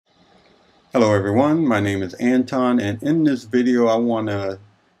Hello everyone, my name is Anton, and in this video I want to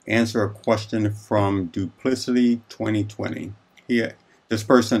answer a question from Duplicity 2020. This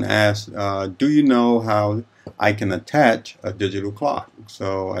person asked, do you know how I can attach a digital clock?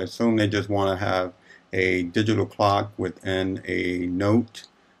 So I assume they just want to have a digital clock within a note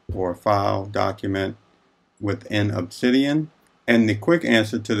or file document within Obsidian. And the quick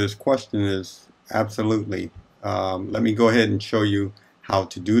answer to this question is absolutely. Let me go ahead and show you how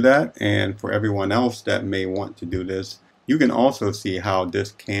to do that, and for everyone else that may want to do this, you can also see how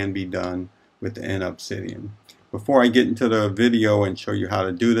this can be done within Obsidian. Before I get into the video and show you how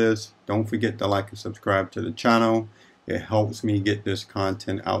to do this, don't forget to like and subscribe to the channel. It helps me get this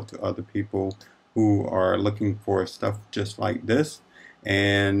content out to other people who are looking for stuff just like this,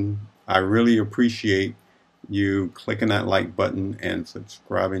 and I really appreciate you clicking that like button and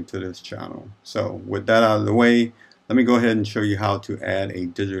subscribing to this channel. So with that out of the way, let me go ahead and show you how to add a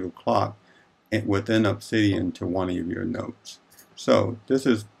digital clock within Obsidian to one of your notes. So this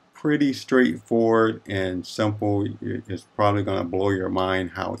is pretty straightforward and simple. It's probably going to blow your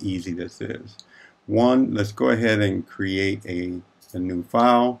mind how easy this is. Let's go ahead and create a new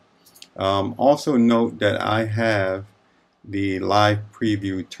file. Also note that I have the live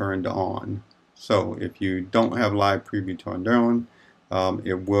preview turned on. So if you don't have live preview turned on,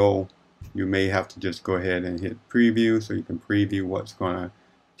 you may have to just go ahead and hit preview so you can preview what's going to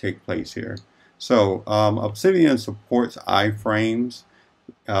take place here. So Obsidian supports iframes.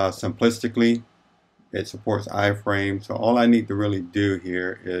 Simplistically, it supports iframes. So all I need to really do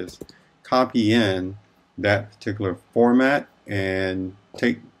here is copy in that particular format and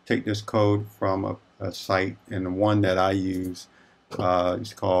take this code from a site, and the one that I use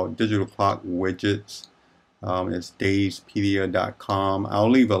is called Digital Clock Widgets. It's dayspedia.com. I'll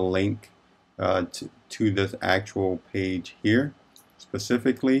leave a link to this actual page here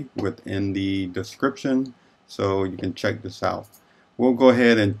specifically within the description, so you can check this out. We'll go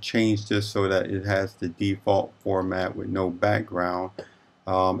ahead and change this so that it has the default format with no background,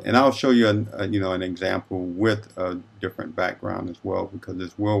 and I'll show you an example with a different background as well, because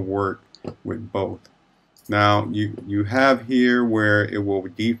this will work with both. Now you have here where it will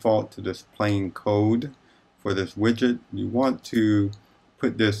default to this plain code for this widget. You want to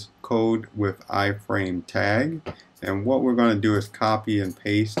put this code with iframe tag, and what we're going to do is copy and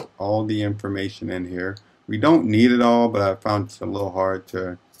paste all the information in here. We don't need it all, but I found it's a little hard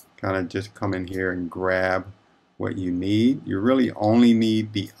to kind of just come in here and grab what you need. You really only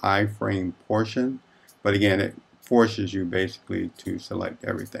need the iframe portion, but again, it forces you basically to select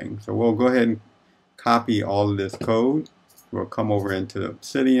everything. So we'll go ahead and copy all of this code. We'll come over into the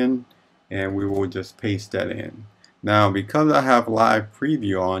Obsidian and we will just paste that in. Now, because I have live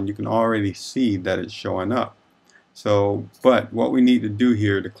preview on, you can already see that it's showing up. So, but what we need to do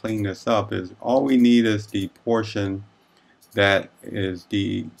here to clean this up is all we need is the portion that is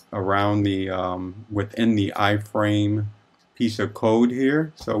around the within the iframe piece of code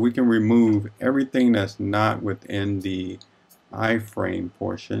here. So we can remove everything that's not within the iframe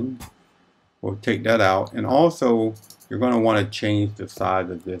portion. We'll take that out, and also you're going to want to change the size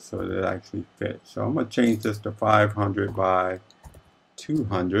of this so that it actually fits. So I'm going to change this to 500 by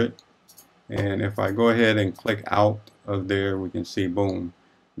 200, and if I go ahead and click out of there, we can see, boom,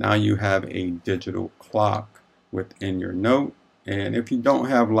 now you have a digital clock within your note. And if you don't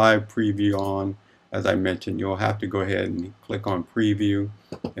have live preview on, as I mentioned, you'll have to go ahead and click on preview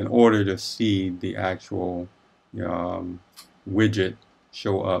in order to see the actual widget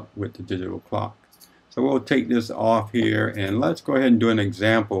show up with the digital clock. So we'll take this off here, and let's go ahead and do an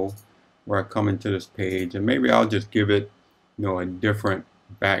example where I come into this page, and maybe I'll just give it a different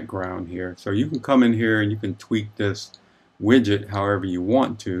background here. So you can come in here and you can tweak this widget however you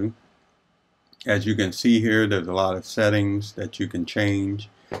want to. As you can see here, there's a lot of settings that you can change,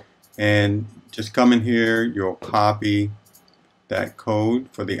 and just come in here, you'll copy that code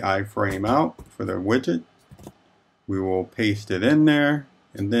for the iframe out for the widget. We will paste it in there,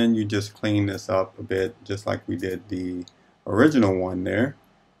 and then you just clean this up a bit just like we did the original one there.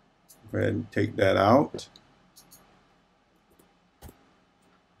 Go ahead and take that out,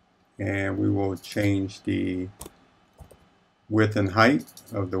 and we will change the width and height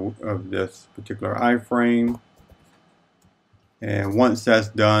of this particular iframe. And once that's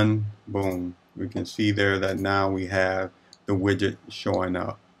done, boom, we can see there that now we have the widget showing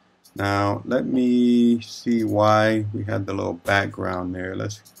up. Now let me see why we had the little background there.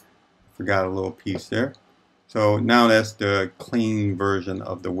 Forgot a little piece there. So now that's the clean version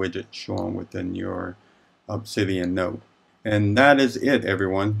of the widget showing within your Obsidian note. And that is it,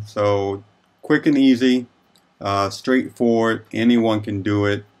 everyone. So quick and easy, straightforward, anyone can do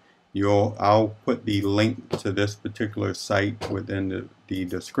it. I'll put the link to this particular site within the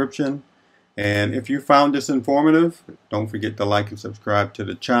description. And if you found this informative, don't forget to like and subscribe to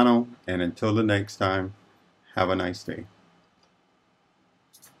the channel. And until the next time, have a nice day.